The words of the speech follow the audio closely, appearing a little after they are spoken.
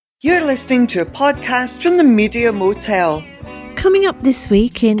You're listening to a podcast from the Media Motel. Coming up this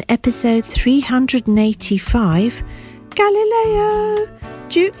week in episode 385, Galileo!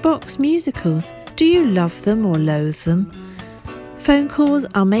 Jukebox musicals. Do you love them or loathe them? Phone calls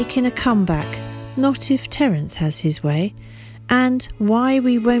are making a comeback, not if Terence has his way. And why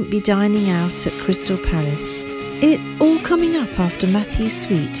we won't be dining out at Crystal Palace. It's all coming up after Matthew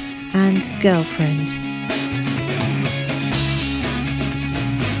Sweet and Girlfriend.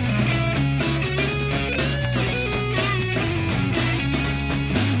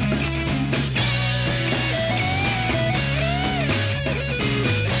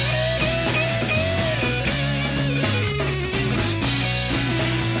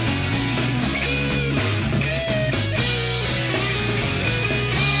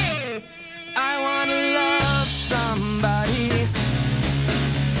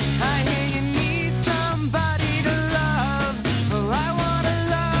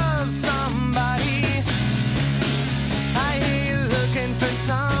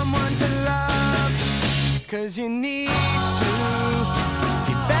 Cause you need to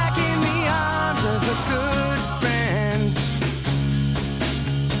get back in the arms of a good friend.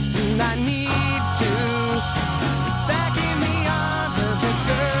 And I need to get back in the arms of a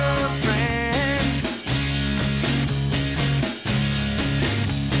girlfriend.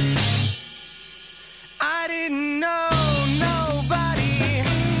 I didn't know nobody,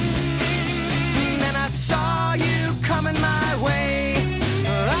 and then I saw you coming my way.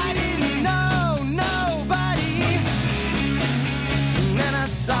 I didn't know nobody, and then I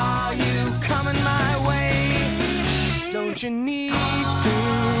saw you coming my way. Don't you need to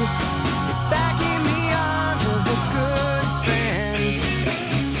get back in the arms of a good friend?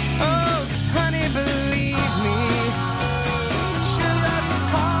 Oh, 'cause honey, believe me, she'll love to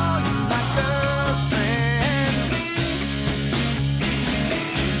call you my girlfriend.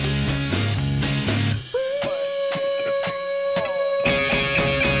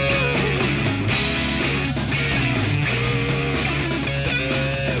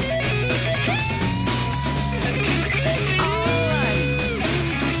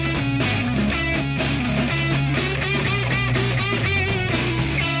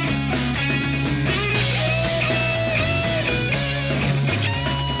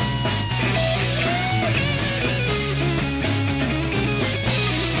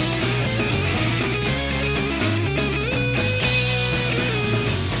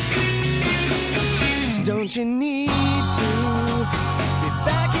 Don't you need to be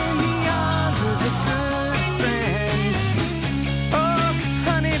back in the arms of a good friend? Oh, 'cause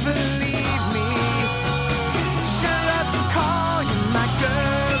honey, believe me, she'll love to call you my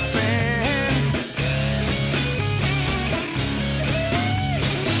girlfriend.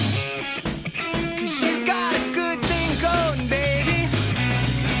 'Cause you got a good thing going, baby.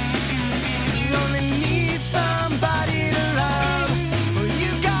 You only need somebody to love. Well,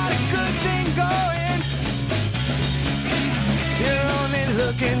 you got a good thing going. You're only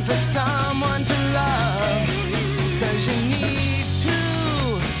looking for someone to love. 'Cause you need to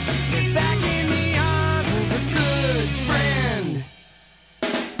get back in the arms of a good friend.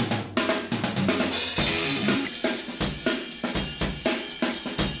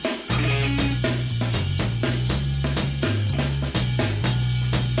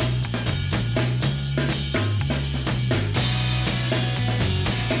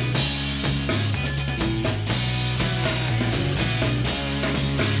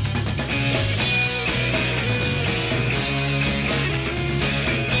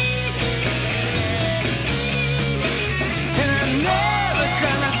 And I'm never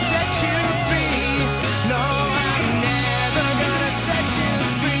gonna set you free. No, I'm never gonna set you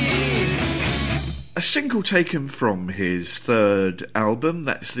free. A single taken from his third album,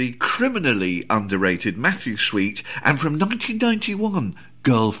 that's the criminally underrated Matthew Sweet, and from 1991,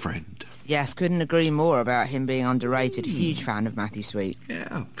 Girlfriend. Yes, couldn't agree more about him being underrated. Huge fan of Matthew Sweet.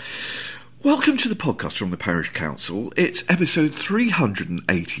 Yeah. Welcome to the podcast from the Parish Counsel. It's episode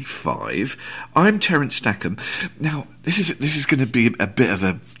 385. I'm Terence Stackham. Now, this is going to be a bit of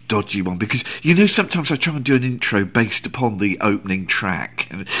a dodgy one because, you know, sometimes I try and do an intro based upon the opening track.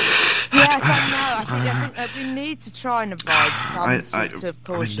 Yes, I think that we need to try and avoid some sort of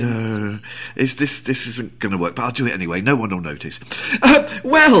cautions. I know. This isn't going to work, but I'll do it anyway. No one will notice.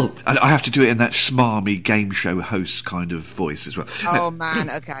 Well, and I have to do it in that smarmy game show host kind of voice as well. Oh, man,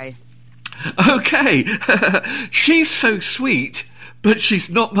 okay. Okay, she's so sweet, but she's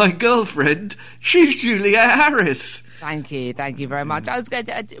not my girlfriend. She's Juliet Harris. Thank you very much. I was going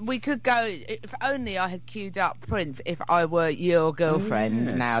to, we could go, if only I had queued up Prince, If I Were Your Girlfriend.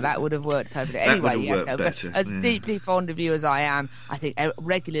 Yes. Now, that would have worked perfectly. That Anyway, would have worked better. As deeply fond of you as I am, I think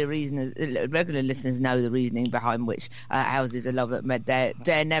regular listeners know the reasoning behind which ours is a love that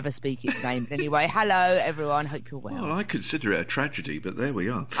dare never speak its name. But anyway, hello everyone, hope you're well. Well, I consider it a tragedy, but there we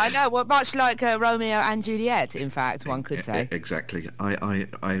are. I know, well, much like Romeo and Juliet, in fact, one could say. Exactly.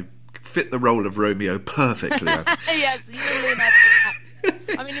 I fit the role of Romeo perfectly. Yes, you really have.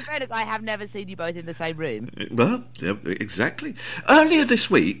 I mean, in fairness, I have never seen you both in the same room. Well, yeah, exactly. Earlier this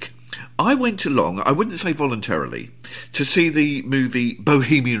week, I went along, I wouldn't say voluntarily, to see the movie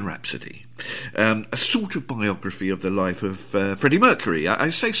Bohemian Rhapsody, a sort of biography of the life of Freddie Mercury. I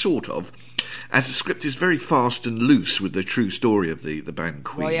say sort of, as the script is very fast and loose with the true story of the band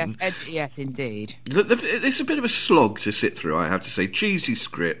Queen. Well, yes, indeed. It's a bit of a slog to sit through, I have to say. Cheesy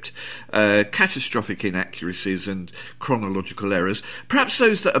script, catastrophic inaccuracies and chronological errors. Perhaps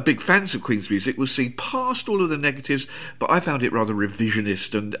those that are big fans of Queen's music will see past all of the negatives, but I found it rather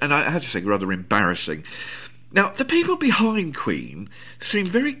revisionist and I have to say rather embarrassing. Now, the people behind Queen seem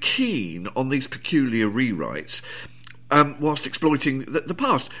very keen on these peculiar rewrites, whilst exploiting the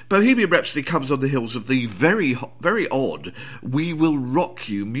past. Bohemian Rhapsody comes on the heels of the very, very odd We Will Rock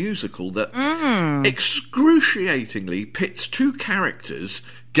You musical that excruciatingly pits two characters,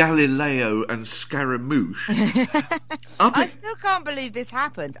 Galileo and Scaramouche. I still can't believe this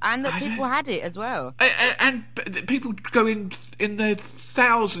happened, and that people had it as well. And people go in their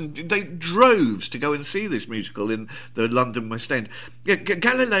droves to go and see this musical in the London West End. Yeah,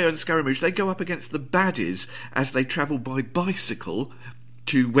 Galileo and Scaramouche, they go up against the baddies as they travel by bicycle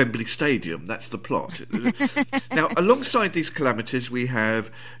to Wembley Stadium. That's the plot. Now, alongside these calamities, we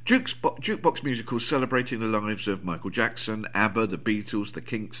have jukebox musicals celebrating the lives of Michael Jackson, ABBA, the Beatles, the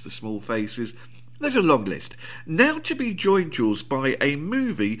Kinks, the Small Faces. There's a long list. Now to be joined, Jules, by a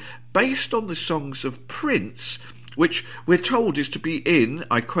movie based on the songs of Prince, which we're told is to be in,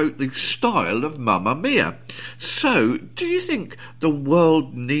 I quote, the style of Mamma Mia. So, do you think the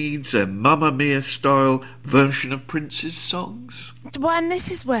world needs a Mamma Mia style version of Prince's songs? Well, and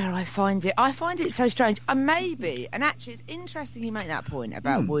this is where I find it so strange. Maybe, and actually it's interesting you make that point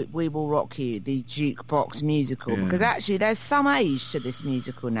about We Will Rock You, the jukebox musical, because actually there's some age to this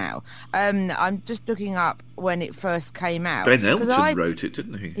musical now. I'm just looking up when it first came out. Ben Elton wrote it,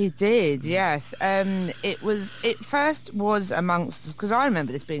 didn't he? He did, yes. It first was amongst, because I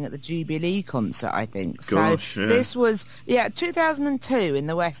remember this being at the Jubilee concert, I think. Gosh, so this was 2002 in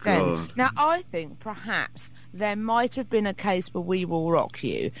the West End. Now I think perhaps there might have been a case for We Will Rock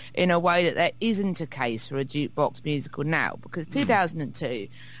You in a way that there isn't a case for a jukebox musical now, because 2002,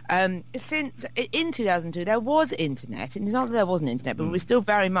 since in 2002 there was internet, and it's not that there wasn't internet, but we were still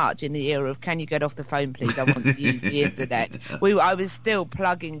very much in the era of can you get off the phone please, I want to use the internet. I was still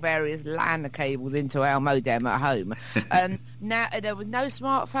plugging various LAN cables into our modem at home. Now there was no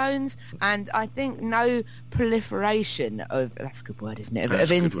smartphones, and I think no proliferation of, that's a good word, isn't it,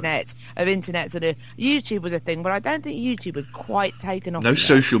 of internet. Sort of YouTube was a thing, but I don't think YouTube had quite taken off. No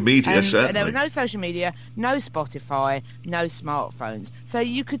social media, certainly. There was no social media, no Spotify, no smartphones. So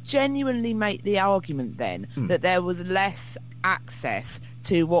you could genuinely make the argument then that there was less access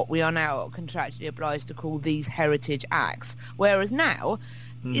to what we are now contractually obliged to call these heritage acts. Whereas now,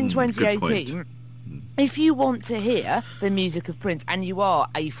 in 2018, if you want to hear the music of Prince, and you are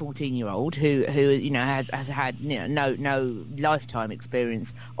a 14-year-old who has had no lifetime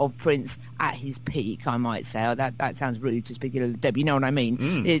experience of Prince at his peak, I might say. That sounds rude to speak of Deb. You know what I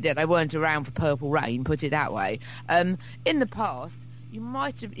mean? They weren't around for Purple Rain, put it that way. In the past,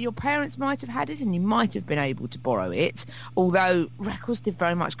 your parents might have had it, and you might have been able to borrow it, although records did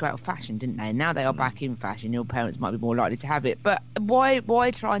very much go out of fashion, didn't they? And now they are back in fashion. Your parents might be more likely to have it. But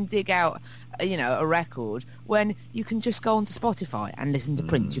why try and dig out a record when you can just go onto Spotify and listen to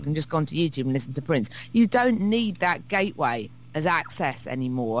Prince? You can just go onto YouTube and listen to Prince. You don't need that gateway as access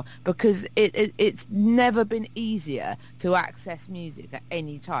anymore, because it's never been easier to access music at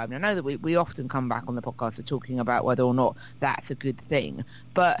any time. And I know that we often come back on the podcast to talking about whether or not that's a good thing,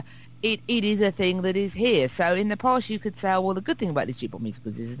 but it is a thing that is here. So in the past you could say, well, the good thing about these jukebox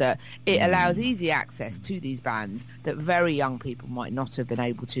musicals is that it allows easy access to these bands that very young people might not have been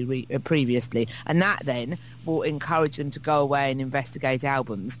able to previously, and that then will encourage them to go away and investigate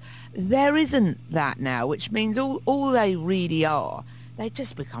albums. There isn't that now, which means all they really are they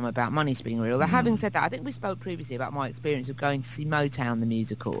just become about money spinning reel. Having said that, I think we spoke previously about my experience of going to see Motown the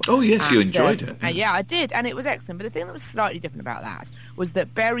musical. Oh yes, you enjoyed it. Yeah, I did, and it was excellent. But the thing that was slightly different about that was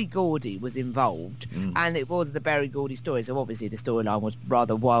that Berry Gordy was involved, and it was the Berry Gordy story. So obviously the storyline was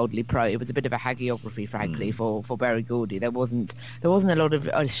rather wildly it was a bit of a hagiography, frankly, for Berry Gordy. There wasn't a lot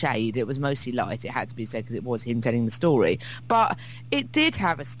of shade. It was mostly light. It had to be said because it was him telling the story. But it did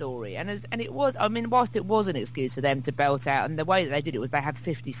have a story, and it was. I mean, whilst it was an excuse for them to belt out, and the way that they did it was they had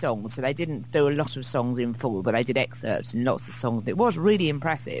 50 songs, so they didn't do a lot of songs in full, but they did excerpts and lots of songs. It was really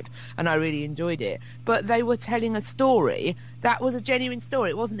impressive, and I really enjoyed it. But they were telling a story that was a genuine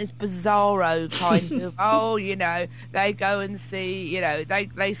story. It wasn't this bizarro kind of, they go and see,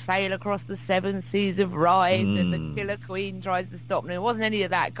 they sail across the 7 seas of rides and the Killer Queen tries to stop them. It wasn't any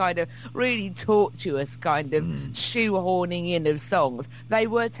of that kind of really tortuous kind of shoehorning in of songs. They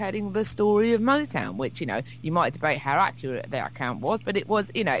were telling the story of Motown, which, you might debate how accurate their account was, but it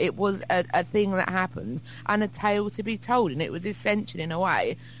was, it was a thing that happened and a tale to be told, and it was essential in a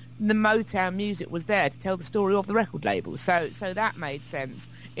way. The Motown music was there to tell the story of the record label, so that made sense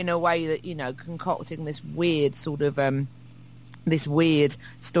in a way that, concocting this weird sort of this weird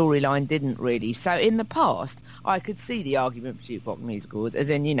storyline didn't really. So in the past, I could see the argument for jukebox musicals,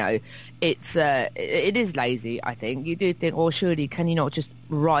 as in, it is lazy, I think. You do think, well, surely can you not just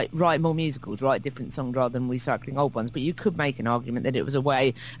write more musicals, write different songs rather than recycling old ones? But you could make an argument that it was a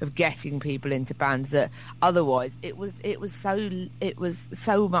way of getting people into bands that otherwise it was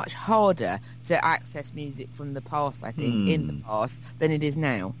so much harder to access music from the past, I think, in the past than it is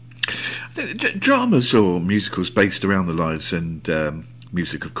now. Dramas or musicals based around the lives and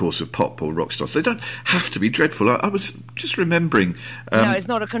music, of course, of pop or rock stars, they don't have to be dreadful. I was just remembering... no, it's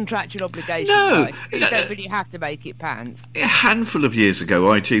not a contractual obligation. No. You don't really have to make it pants. A handful of years ago,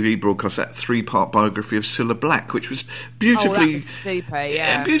 ITV broadcast that 3-part biography of Cilla Black, which was beautifully... Oh, that was super,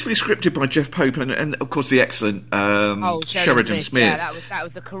 yeah. Beautifully scripted by Jeff Pope and of course, the excellent Sheridan Smith. Yeah, that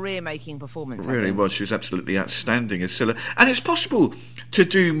was a career-making performance. It really was. She was absolutely outstanding as Cilla. And it's possible to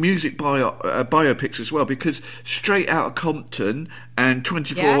do music biopics as well, because Straight Outta Compton and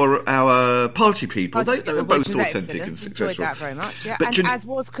 24-Hour Party People, they were both authentic and successful. Enjoyed that very much, yeah. But and as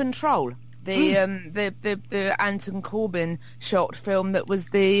was Control, the Anton Corbijn shot film that was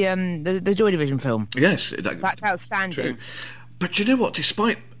the Joy Division film. Yes, that's outstanding. True. But you know what?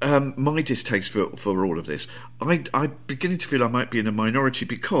 Despite my distaste for all of this, I'm beginning to feel I might be in a minority,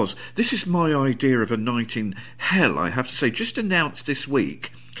 because this is my idea of a night in hell, I have to say. Just announced this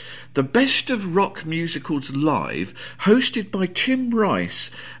week, the Best of Rock Musicals Live, hosted by Tim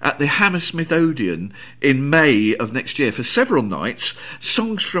Rice at the Hammersmith Odeon in May of next year for several nights.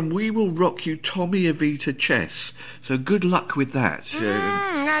 Songs from We Will Rock You, Tommy, Evita, Chess. So good luck with that.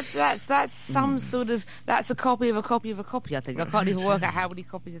 That's some sort of... That's a copy of a copy of a copy, I think. I can't even work out how many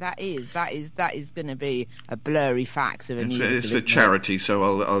copies that is. That is going to be a blurry fax of a musical. It's for charity, so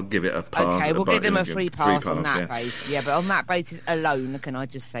I'll give it a pass. Okay, we'll give them a free pass on that basis. Yeah, but on that basis alone, can I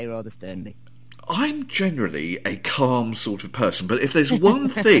just say rather sternly, I'm generally a calm sort of person, but if there's one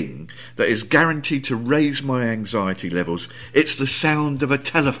thing that is guaranteed to raise my anxiety levels, it's the sound of a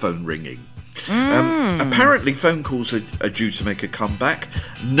telephone ringing. Apparently phone calls are due to make a comeback.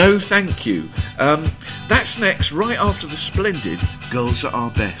 No thank you. That's next, right after the splendid Girls at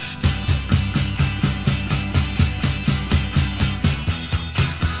Our Best.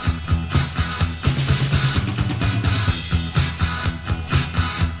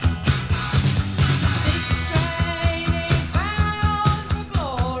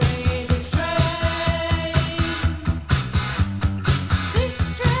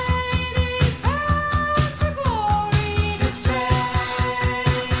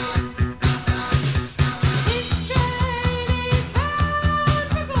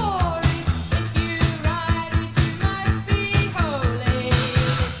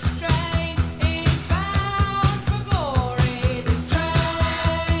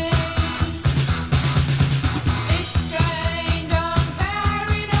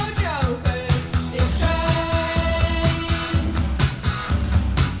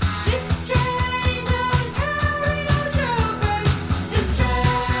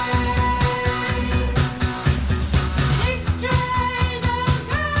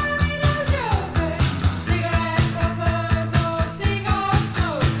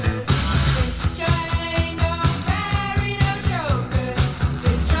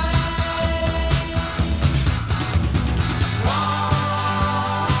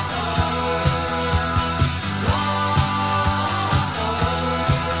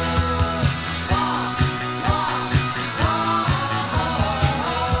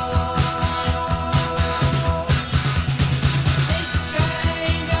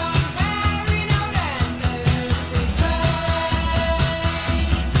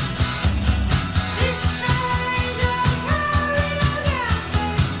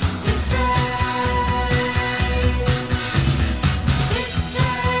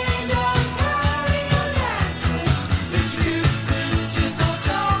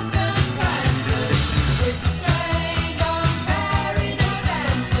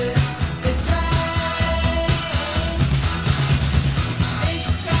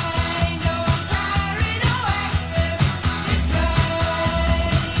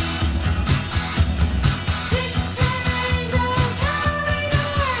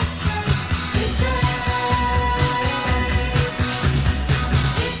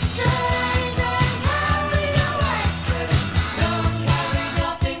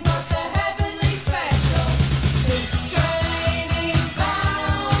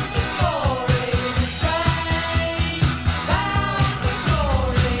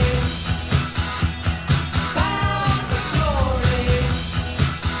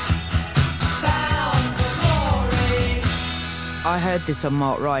 I heard this on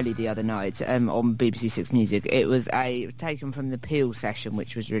Mark Riley the other night on BBC Six Music. It was taken from the Peel session,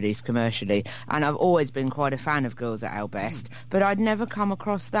 which was released commercially. And I've always been quite a fan of Girls at Our Best, but I'd never come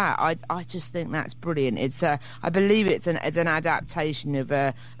across that. I just think that's brilliant. It's I believe it's an adaptation of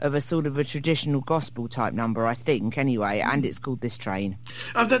a sort of a traditional gospel type number, I think, anyway. And it's called This Train.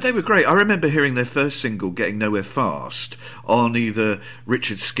 They were great. I remember hearing their first single, Getting Nowhere Fast, on either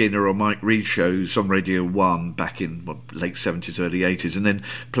Richard Skinner or Mike Reid shows on Radio 1 back in late 70s, early 80s, and then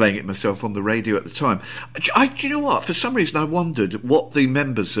playing it myself on the radio at the time. Do you know what? For some reason I wondered what the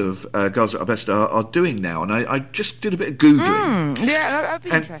members of Girls at Our Best are doing now, and I just did a bit of Googling. Yeah, that'd be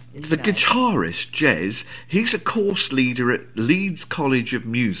interesting. The guitarist, Jez, he's a course leader at Leeds College of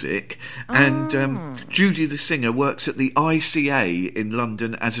Music, and Judy, the singer, works at the ICA in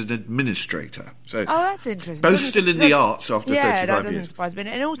London as an administrator. So, that's interesting. Both still in the arts after 35 years. Yeah, that doesn't surprise me.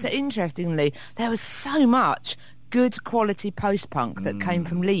 And also, interestingly, there was so much good quality post-punk that came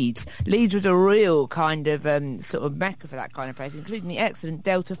from Leeds. Leeds was a real kind of sort of mecca for that kind of place, including the excellent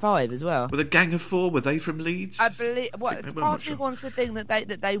Delta 5 as well. Were the Gang of Four, were they from Leeds? I believe, part of me wants to think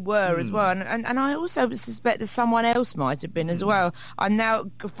that they were as well, and I also suspect that someone else might have been as well. I'm now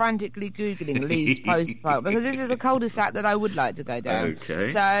frantically Googling Leeds post-punk, because this is a cul-de-sac that I would like to go down. Okay.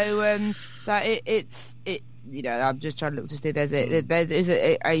 So it's you know, I'm just trying to look to see there's a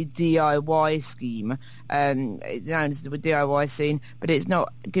DIY scheme, known as the DIY scene, but it's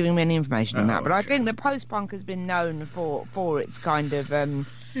not giving me any information on that. But I think the post-punk has been known for its kind of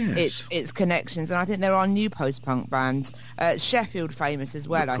its connections, and I think there are new post-punk bands. Sheffield famous as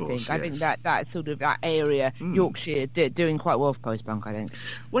well, of course, I think. yes. I think that sort of that area, Yorkshire, doing quite well for post-punk, I think.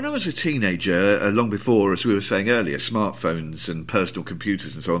 When I was a teenager, long before, as we were saying earlier, smartphones and personal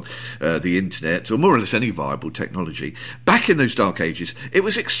computers and so on, the internet, or more or less any viable technology, back in those dark ages, it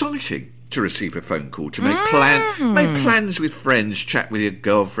was exciting to receive a phone call, to make plans with friends, chat with your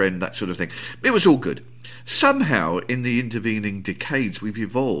girlfriend, that sort of thing. It was all good. Somehow, in the intervening decades, we've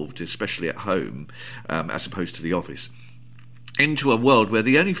evolved, especially at home, as opposed to the office, into a world where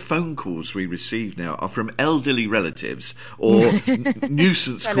the only phone calls we receive now are from elderly relatives or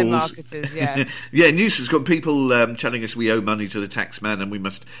nuisance calls. Telemarketers, yeah. Yeah, nuisance calls. People telling us we owe money to the tax man and we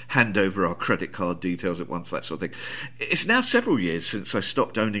must hand over our credit card details at once, that sort of thing. It's now several years since I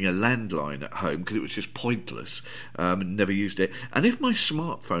stopped owning a landline at home because it was just pointless and never used it. And if my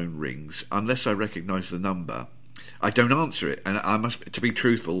smartphone rings, unless I recognise the number, I don't answer it, and I must, to be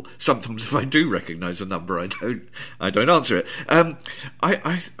truthful, sometimes if I do recognise a number, I don't answer it. I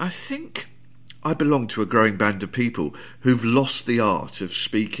think I belong to a growing band of people who've lost the art of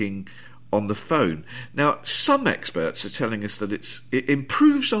speaking on the phone. Now, some experts are telling us that it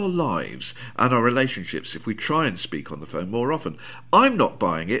improves our lives and our relationships if we try and speak on the phone more often. I'm not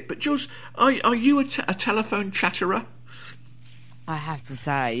buying it, but Jules, are you a telephone chatterer? I have to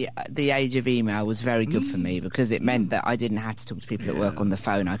say, the age of email was very good for me because it meant that I didn't have to talk to people at work on the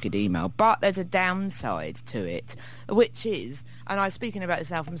phone. I could email. But there's a downside to it, which is, and I'm speaking about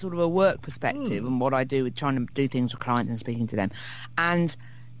this now from sort of a work perspective and what I do with trying to do things with clients and speaking to them. And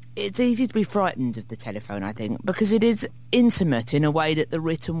it's easy to be frightened of the telephone, I think, because it is intimate in a way that the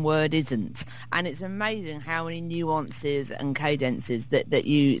written word isn't. And it's amazing how many nuances and cadences that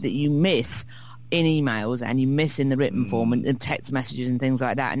you miss in emails and you miss in the written form and text messages and things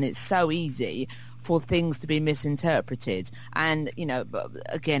like that, and it's so easy for things to be misinterpreted. And you know,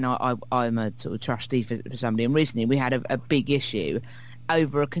 again, I'm a sort of trustee for somebody, and recently we had a big issue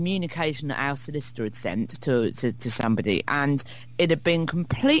over a communication that our solicitor had sent to somebody, and it had been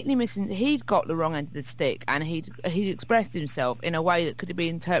completely he'd got the wrong end of the stick, and he'd expressed himself in a way that could be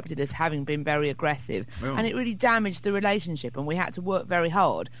interpreted as having been very aggressive, and it really damaged the relationship, and we had to work very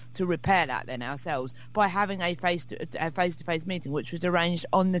hard to repair that then ourselves by having a face-to-face meeting, which was arranged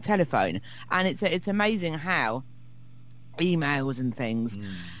on the telephone. And it's amazing how emails and things,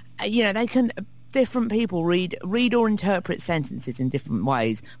 you know, they can. Different people read or interpret sentences in different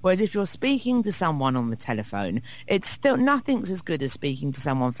ways, whereas if you're speaking to someone on the telephone, it's still nothing's as good as speaking to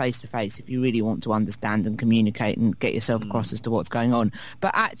someone face to face if you really want to understand and communicate and get yourself across as to what's going on.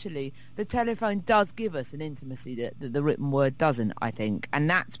 But actually the telephone does give us an intimacy that the written word doesn't, I think, and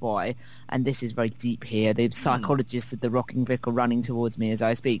that's why, and this is very deep here, the psychologists of the rocking vic are running towards me as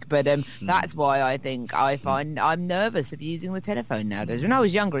I speak, but that's why I think I find I'm nervous of using the telephone nowadays. When I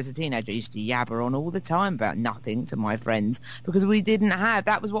was younger as a teenager, I used to yabber on all the time about nothing to my friends because we didn't have,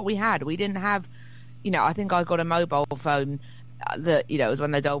 that was what we had. We didn't have, you know, I think I got a mobile phone that, you know, it was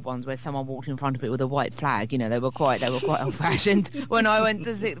one of those old ones where someone walked in front of it with a white flag. You know, they were quite old fashioned. When I went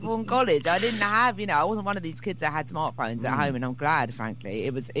to sixth form college, I didn't have, you know, I wasn't one of these kids that had smartphones at home, and I'm glad, frankly.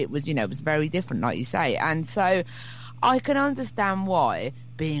 It was, you know, it was very different, like you say. And so I can understand why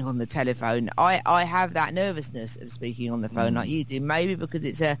being on the telephone, I have that nervousness of speaking on the phone like you do, maybe because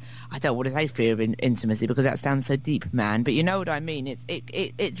it's I don't want to say fear of intimacy because that sounds so deep, man, but you know what I mean.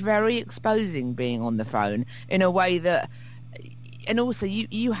 It's very exposing being on the phone in a way that, and also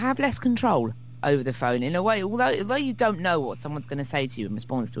you have less control over the phone in a way, although you don't know what someone's going to say to you in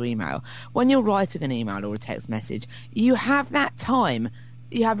response to email. When you're writing an email or a text message, you have that time.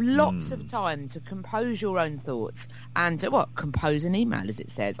 You have lots of time to compose your own thoughts and to compose an email, as it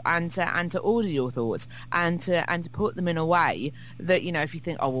says, and to order your thoughts and to put them in a way that, you know, if you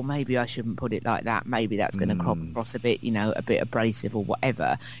think, oh well, maybe I shouldn't put it like that, maybe that's going to crop across a bit, you know, a bit abrasive or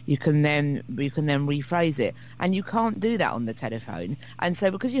whatever, you can then rephrase it, and you can't do that on the telephone. And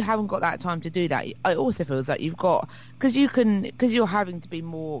so because you haven't got that time to do that, it also feels like you've got, because you're having to be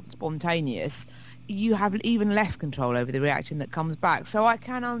more spontaneous, you have even less control over the reaction that comes back. So I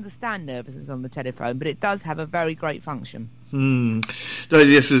can understand nervousness on the telephone, but it does have a very great function. No,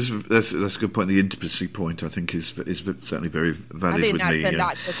 yes, that's a good point. The intimacy point, I think, is certainly very valid with me.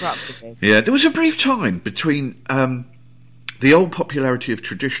 That's the crux of this. Yeah, there was a brief time between the old popularity of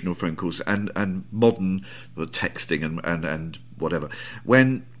traditional phone calls and modern texting and whatever,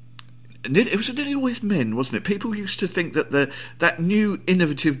 when it was nearly always men, wasn't it? People used to think that that new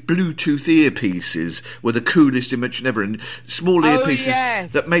innovative Bluetooth earpieces were the coolest invention ever, and small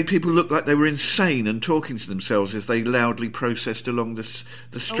earpieces that made people look like they were insane and talking to themselves as they loudly processed along the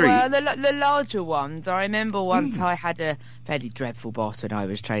street. Well, the larger ones. I remember once I had a fairly dreadful boss when I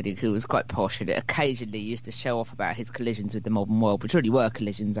was training who was quite posh and occasionally used to show off about his collisions with the modern world, which really were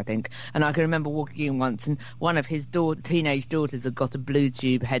collisions, I think. And I can remember walking in once and one of his teenage daughters had got a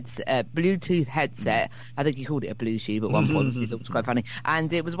Bluetooth headset. I think he called it a Blue Tube at one point, which was quite funny.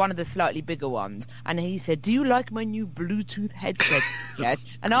 And it was one of the slightly bigger ones. And he said, "Do you like my new Bluetooth headset?"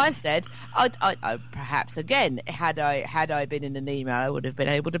 And I said, I perhaps again, had I been in an email, I would have been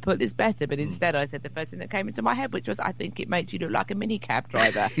able to put this better. But instead, I said the first thing that came into my head, which was, I think it makes you look like a minicab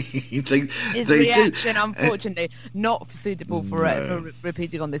driver. His reaction, unfortunately, not suitable for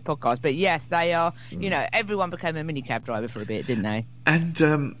repeating on this podcast. But yes, they are. You know, everyone became a minicab driver for a bit, didn't they? And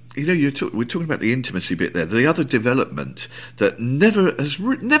you know, we're talking about the intimacy bit there. The other development that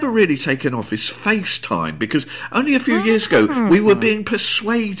never really taken off is FaceTime, because only a few years ago we were being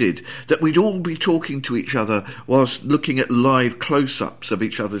persuaded that we'd all be talking to each other whilst looking at live close-ups of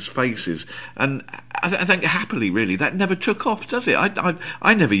each other's faces, and I think happily, really, that never took off, does it?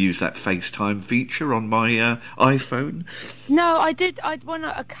 I never use that FaceTime feature on my iPhone. No, I did.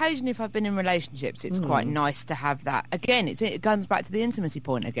 Occasionally, if I've been in relationships, it's quite nice to have that. Again, it comes back to the intimacy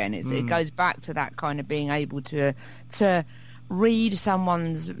point again. It goes back to that kind of being able to read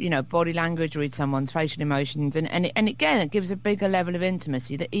someone's, you know, body language, read someone's facial emotions, and again, it gives a bigger level of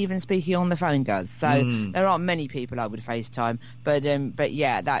intimacy that even speaking on the phone does. So there aren't many people I would FaceTime, but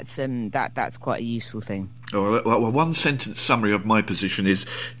yeah, that's quite a useful thing. Oh, well, one sentence summary of my position is: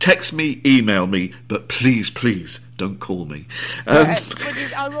 text me, email me, but please don't call me. Which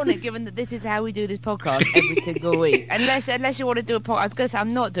is ironic, given that this is how we do this podcast every single week. Unless you want to do a podcast, I was going to say I'm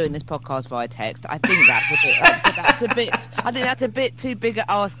not doing this podcast via text. I think that's a bit too big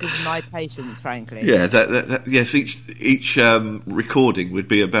a ask of my patience, frankly. Yeah, yes. Each recording would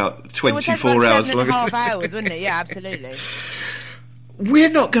be about 24 hours long. 7.5 hours, wouldn't it? Yeah, absolutely. We're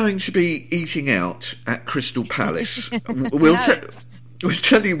not going to be eating out at Crystal Palace. We'll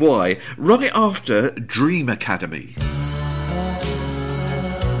tell you why right after Dream Academy.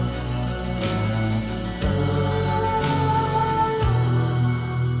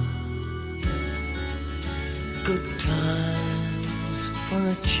 Good times for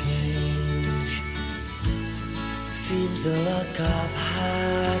a change. Seems the luck I've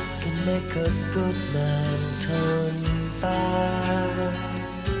had can make a good man turn bad.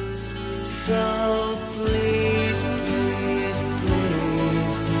 So please, please,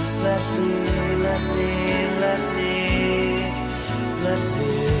 please, let me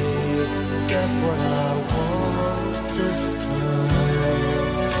get what I want this time.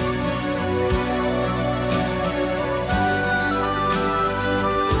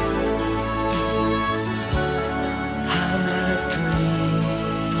 Haven't had a dream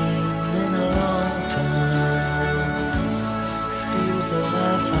in a long time. Seems the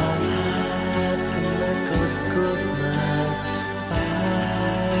life I've had can make a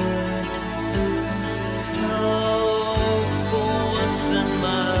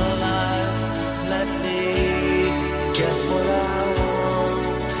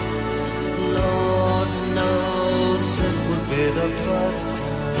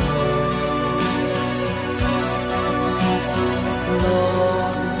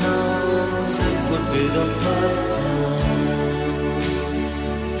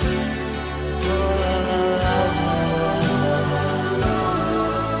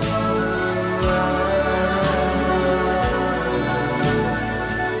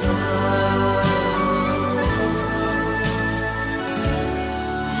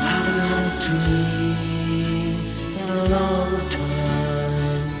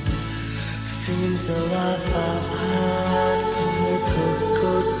is the life I've had.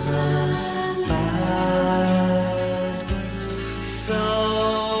 Good man, bad. So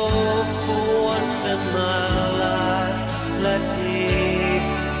for once in my life, let me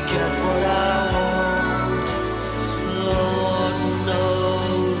get what I want. Lord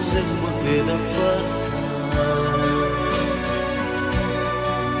knows it would be the first time.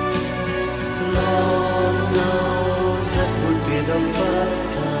 Lord knows it would be the first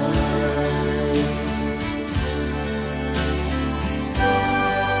time.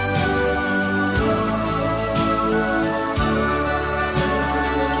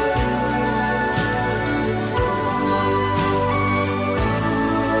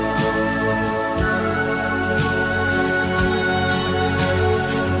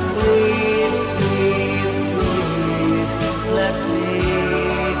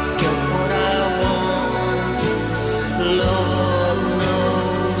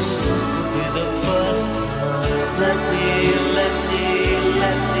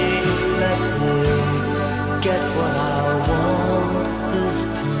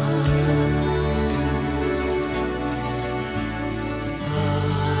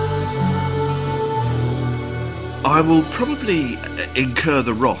 I will probably incur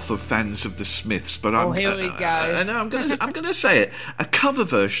the wrath of fans of the Smiths, but here we go. I'm going to say it: a cover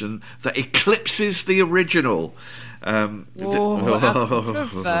version that eclipses the original. Controversial,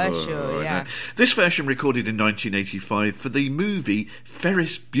 yeah. This version recorded in 1985 for the movie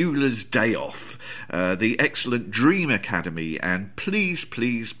Ferris Bueller's Day Off, the excellent Dream Academy, and Please,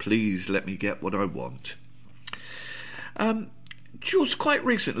 Please, Please Let Me Get What I Want. Jules, quite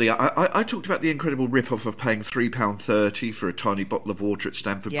recently, I talked about the incredible rip-off of paying £3.30 for a tiny bottle of water at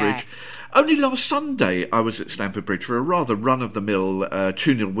Stamford Bridge. Only last Sunday, I was at Stamford Bridge for a rather run-of-the-mill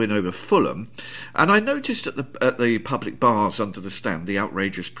 2-0 win over Fulham, and I noticed at the public bars under the stand the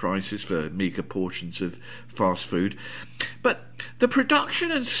outrageous prices for meagre portions of fast food. But the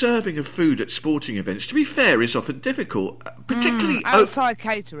production and serving of food at sporting events, to be fair, is often difficult, particularly... outside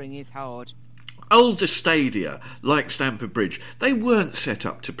catering is hard. Older stadia, like Stamford Bridge, they weren't set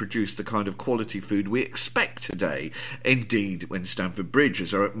up to produce the kind of quality food we expect today. Indeed, when Stamford Bridge,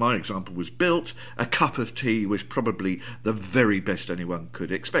 as my example, was built, a cup of tea was probably the very best anyone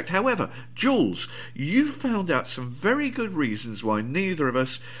could expect. However, Jules, you found out some very good reasons why neither of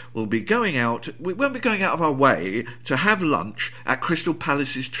us will be going out. We won't be going out of our way to have lunch at Crystal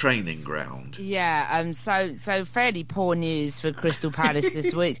Palace's training ground. Yeah, so fairly poor news for Crystal Palace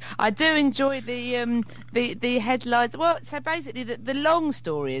this week. I do enjoy the headlines. Well, so basically the long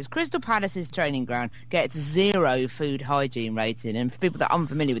story is Crystal Palace's training ground gets 0 food hygiene rating, and for people that are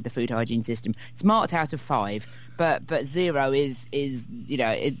unfamiliar with the food hygiene system, it's marked out of 5. But 0 is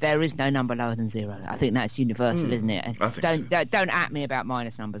there is no number lower than 0. I think that's universal, isn't it? I think don't at me about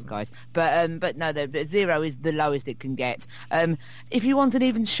minus numbers, guys. But no, the 0 is the lowest it can get. If you want an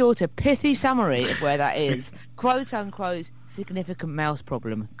even shorter, pithy summary of where that is, quote unquote, significant mouse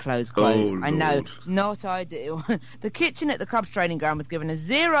problem, close quotes. I know, not ideal. The kitchen at the club's training ground was given a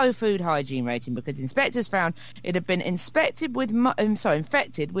 0 food hygiene rating because inspectors found it had been infected with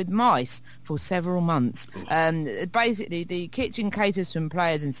mice for several months. Basically, the kitchen caters to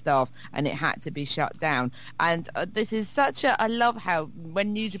players and staff, and it had to be shut down. And this is I love how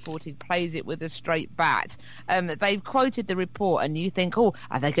when news reporting plays it with a straight bat, they've quoted the report, and you think, are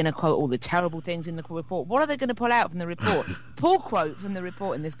they going to quote all the terrible things in the report? What are they going to pull out from the report? Poor quote from the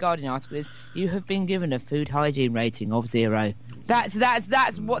report in this Guardian article is, "You have been given a food hygiene rating of 0."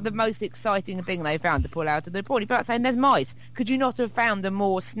 That's what the most exciting thing they found to pull out of the report. People are saying there's mice. Could you not have found a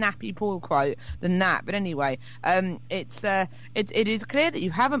more snappy pull quote than that? But anyway, it is clear that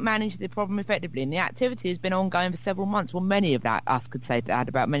you haven't managed the problem effectively, and the activity has been ongoing for several months. Well, many of us could say that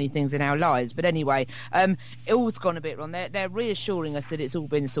about many things in our lives. But anyway, it all's gone a bit wrong. They're reassuring us that it's all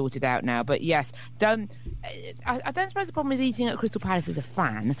been sorted out now. But yes, I don't suppose the problem is eating at Crystal Palace as a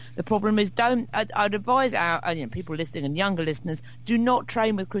fan. The problem is I'd advise our people listening and younger listeners, do not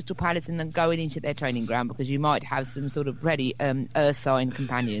train with Crystal Palace and then going into their training ground, because you might have some sort of ready ursine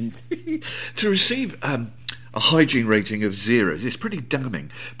companions. To receive a hygiene rating of 0 is pretty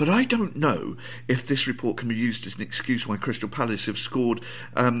damning, but I don't know if this report can be used as an excuse why Crystal Palace have scored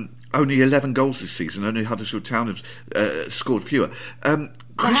only 11 goals this season. Only Huddersfield Town have scored fewer.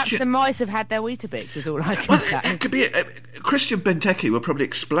 Perhaps the mice have had their Weetabix, is all I can say. It could be Christian Benteke will probably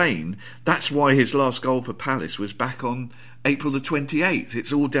explain that's why his last goal for Palace was back on April the 28th.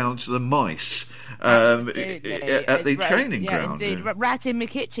 It's all down to the mice at the training ground. Indeed. Yeah. Rat in my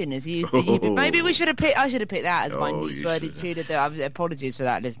kitchen, as you maybe I should have picked that as my newsworthy tune. Apologies for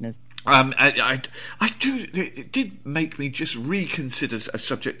that, listeners. I do. It did make me just reconsider a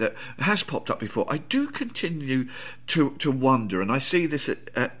subject that has popped up before. I do continue to wonder, and I see this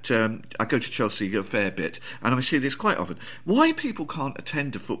at I go to Chelsea a fair bit, and I see this quite often. Why people can't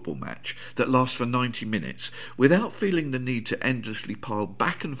attend a football match that lasts for 90 minutes without feeling the need to endlessly pile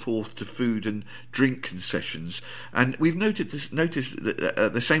back and forth to food and drink concessions? And we've noticed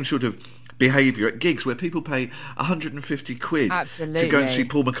the same sort of behaviour at gigs where people pay 150 quid Absolutely. to go and see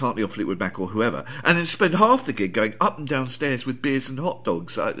Paul McCartney or Fleetwood Mac or whoever, and then spend half the gig going up and down stairs with beers and hot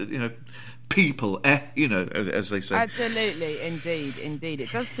dogs. People, as they say. Absolutely, indeed.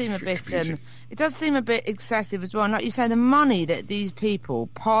 It does seem a bit. It does seem a bit excessive as well. And like you say, the money that these people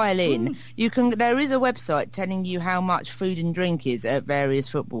pile in. There is a website telling you how much food and drink is at various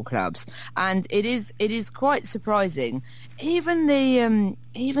football clubs, and it is quite surprising. Even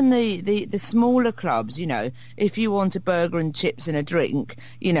the smaller clubs, if you want a burger and chips and a drink,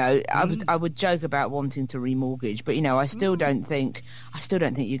 I would joke about wanting to remortgage, but I still don't think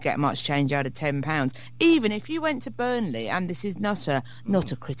you get much change out of £10. Even if you went to Burnley, and this is not a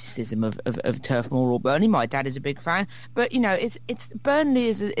criticism of Turf Moor or Burnley. My dad is a big fan, but it's Burnley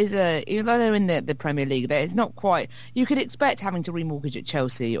is a even though they're in the Premier League, it's not quite. You could expect having to remortgage at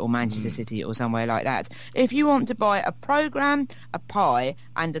Chelsea or Manchester City or somewhere like that. If you want to buy a programme, a pie,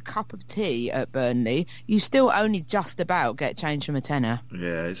 and a cup of tea at Burnley, you still only just about get change from a tenner.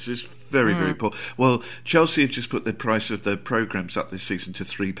 Yeah, it's just very, very poor. Well, Chelsea have just put the price of their programmes up this season to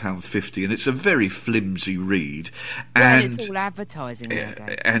 £3.50, and it's a very flimsy read. And it's all advertising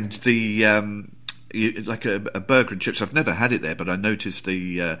nowadays. And the like a burger and chips. I've never had it there, but I noticed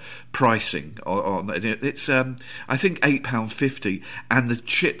the pricing on it's I think £8.50, and the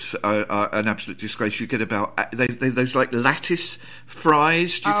chips are an absolute disgrace. You get about those like lattice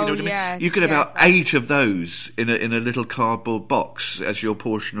fries. Do you know what I mean? Yes, you get about 8 of those in a little cardboard box as your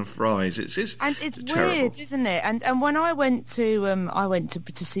portion of fries. It's terrible. Weird, isn't it? And when I went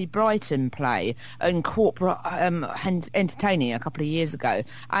to see Brighton play in corporate entertaining a couple of years ago,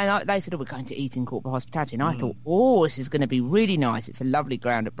 and they said, we're going to eat in corporate hospitality, and I thought, this is going to be really nice. It's a lovely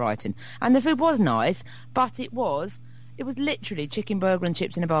ground at Brighton, and the food was nice, but it was literally chicken burger and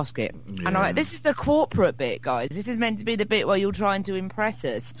chips in a basket. Yeah. And this is the corporate bit, guys. This is meant to be the bit where you're trying to impress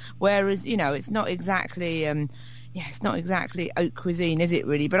us, whereas it's not exactly it's not exactly haute cuisine, is it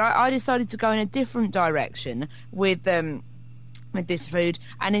really? But I decided to go in a different direction with this food,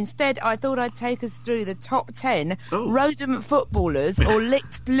 and instead I thought I'd take us through the top 10 rodent footballers or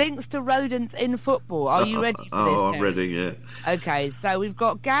links to rodents in football. Are you ready for this, Terry? I'm ready, yeah. Okay, so we've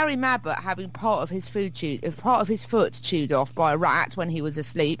got Gary Mabbott having part of his foot chewed off by a rat when he was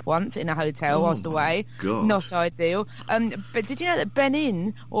asleep once in a hotel whilst away. God. Not ideal. But did you know that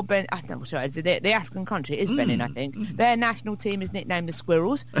Benin, I don't know, the African country is Benin, I think. Their national team is nicknamed the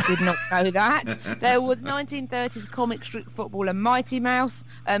Squirrels. Did not know that. There was 1930s comic strip footballer Mighty Mouse.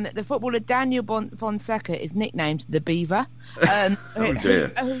 The footballer Daniel Fonseca is nicknamed the Beaver.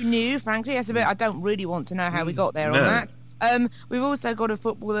 Who knew, frankly? I don't really want to know how we got there on that. We've also got a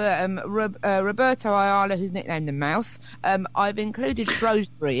footballer, Roberto Ayala, who's nicknamed the Mouse. I've included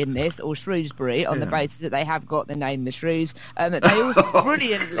Shrewsbury in this, or Shrewsbury, on the basis that they have got the name the Shrews. They also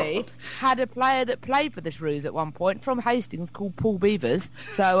brilliantly had a player that played for the Shrews at one point from Hastings called Paul Beavers.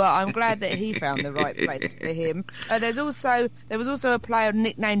 So I'm glad that he found the right place for him. There was also a player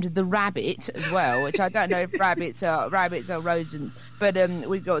nicknamed the Rabbit as well, which I don't know if rabbits are rodents, but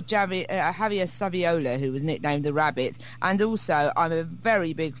we've got Javier Saviola, who was nicknamed the Rabbit. And also, I'm a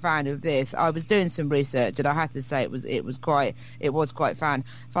very big fan of this. I was doing some research, and I have to say it was quite fun.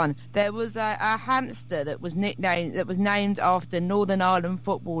 There was a hamster that was named after Northern Ireland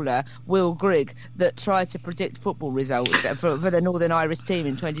footballer Will Grigg that tried to predict football results for the Northern Irish team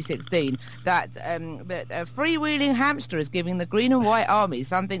in 2016. That a freewheeling hamster is giving the Green and White Army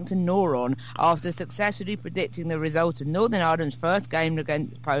something to gnaw on after successfully predicting the result of Northern Ireland's first game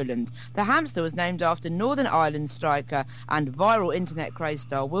against Poland. The hamster was named after Northern Ireland striker and viral internet craze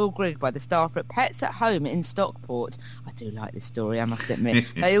star Will Grigg by the staff at Pets at Home in Stockport. I do like this story, I must admit.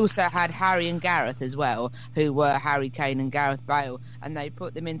 They also had Harry and Gareth as well, who were Harry Kane and Gareth Bale, and they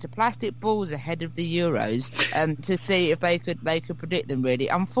put them into plastic balls ahead of the Euros to see if they could predict them, really.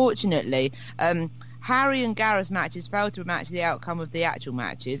 Unfortunately, Harry and Gareth's matches failed to match the outcome of the actual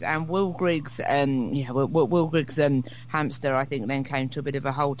matches, and Will Griggs' hamster, I think, then came to a bit of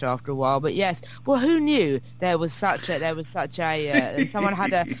a halt after a while. But yes, well, who knew there was such a someone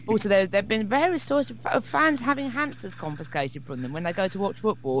had a also there've been various stories of fans having hamsters confiscated from them when they go to watch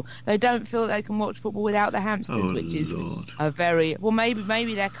football. They don't feel they can watch football without the hamsters, which is a very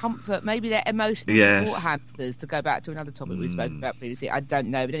maybe their comfort, maybe their emotional support hamsters, to go back to another topic we spoke about previously. I don't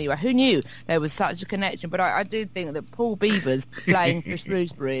know, but anyway, who knew there was such a connection? But I do think that Paul Beavers playing for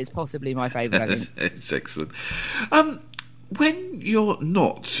Shrewsbury is possibly my favourite. I think it's excellent. When you're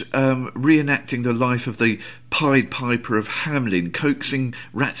not reenacting the life of the Pied Piper of Hamelin, coaxing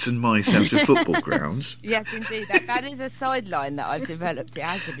rats and mice out of football grounds. Yes, indeed. That is a sideline that I've developed, it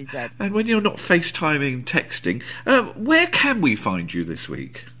has to be said. And when you're not FaceTiming, texting, where can we find you this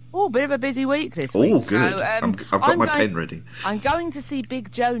week? Oh, bit of a busy week this week. Oh, good. So, I've got my pen ready. I'm going to see Big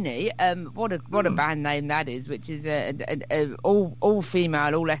Joni. What a band name that is, which is all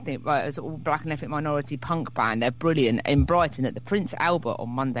female, all ethnic, all black and ethnic minority punk band. They're brilliant, in Brighton at the Prince Albert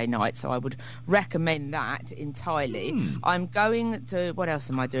on Monday night. So I would recommend that entirely. I'm going to. What else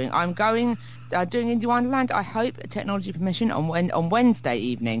am I doing? I'm doing Indie Wonderland, I hope, technology permission, on Wednesday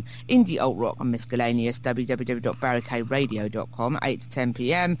evening. Indie alt rock on Miscellaneous, www.barricaderadio.com, 8 to 10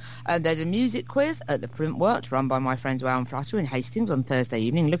 p.m. There's a music quiz at the Printworks run by my friends Whale and Flutter in Hastings on Thursday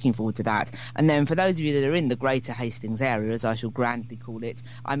evening. Looking forward to that. And then for those of you that are in the Greater Hastings area, as I shall grandly call it,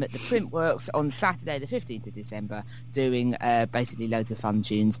 I'm at the Printworks on Saturday the 15th of December doing basically loads of fun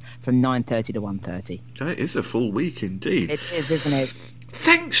tunes from 9:30 to 1:30. That is a full week indeed. It is, isn't it?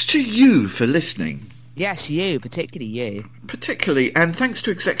 Thanks to you for listening. Yes, you, particularly you. Particularly, and thanks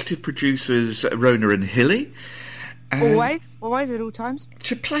to executive producers Rona and Hilly. Always at all times.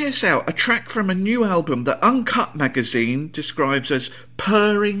 To play us out, a track from a new album that Uncut magazine describes as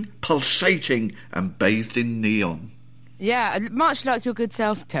purring, pulsating, and bathed in neon. Yeah, much like your good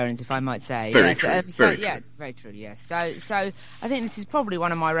self, Terence, if I might say. Very true. Very true. Yes. So I think this is probably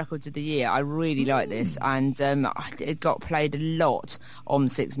one of my records of the year. I really like this, and it got played a lot on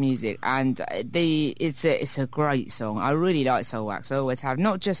Six Music, and it's a great song. I really like Soulwax. I always have,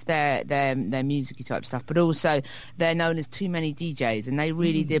 not just their music-y type stuff, but also they're known as Too Many DJs, and they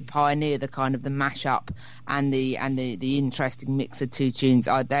really did pioneer the kind of the mashup and the interesting mix of two tunes.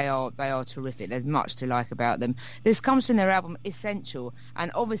 They are terrific. There's much to like about them. This comes from their album Essential,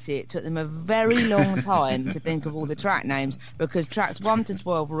 and obviously it took them a very long time to think of all the track names, because tracks 1 to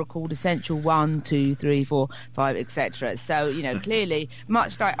 12 were called Essential 1, 2, 3, 4, 5, etc. So, clearly,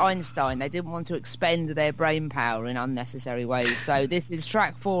 much like Einstein, they didn't want to expend their brain power in unnecessary ways. So this is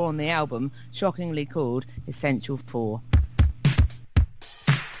track 4 on the album, shockingly called Essential 4.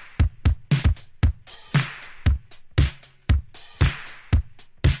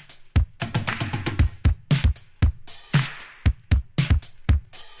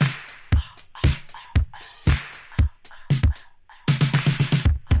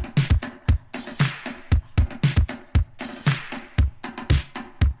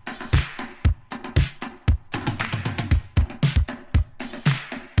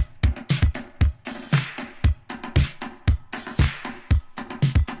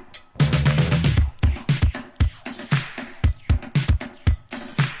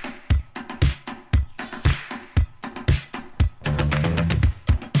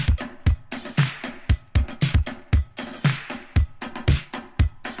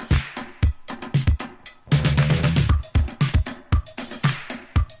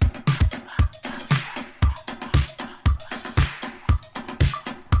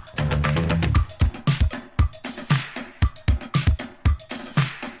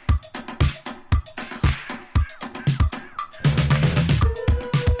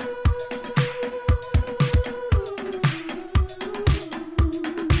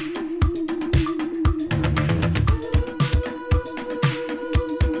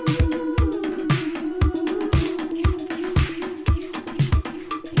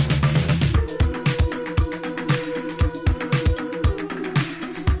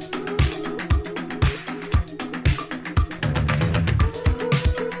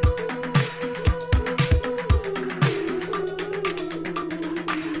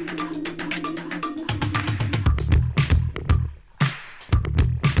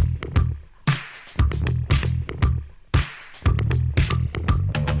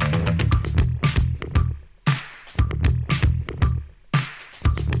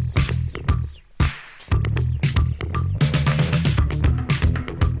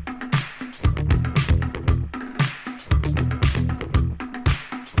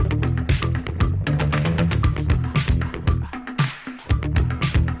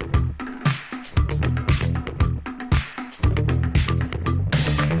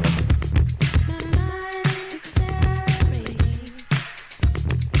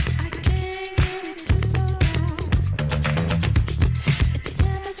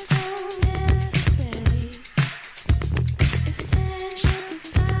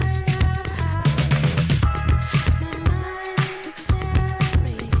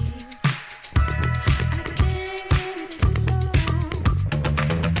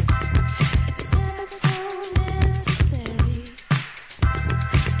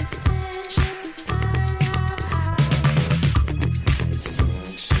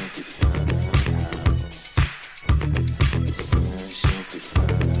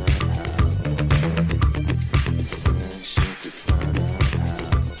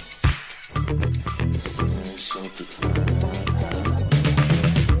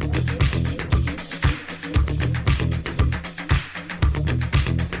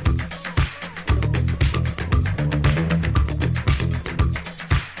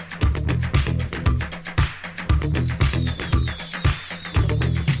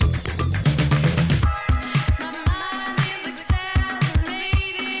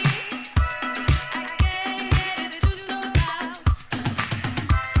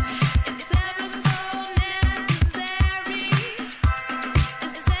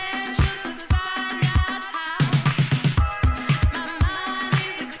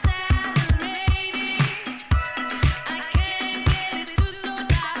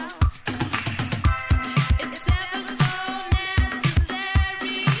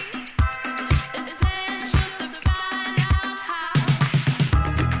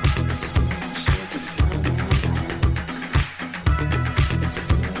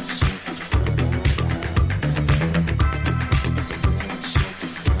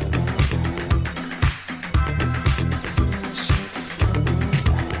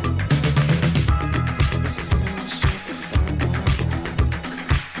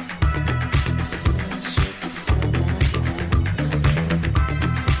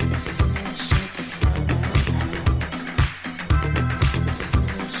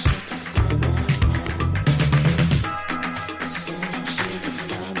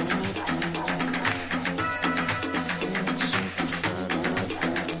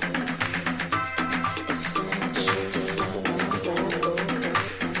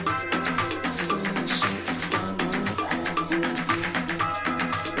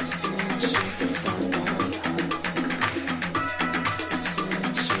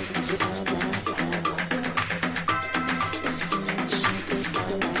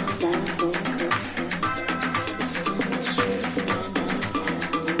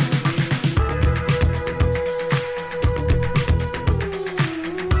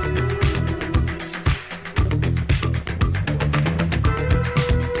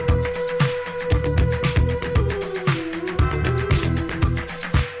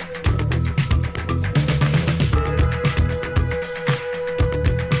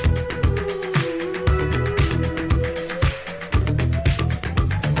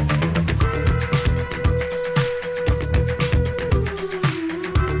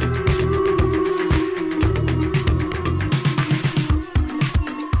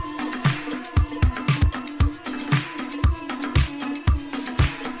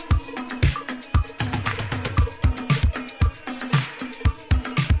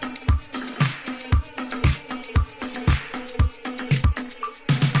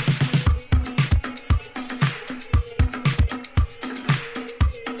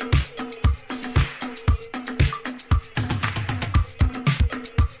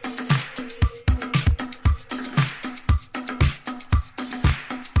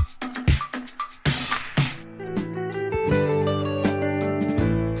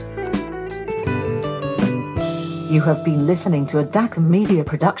 You have been listening to a Dacom Media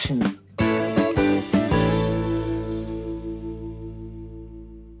production.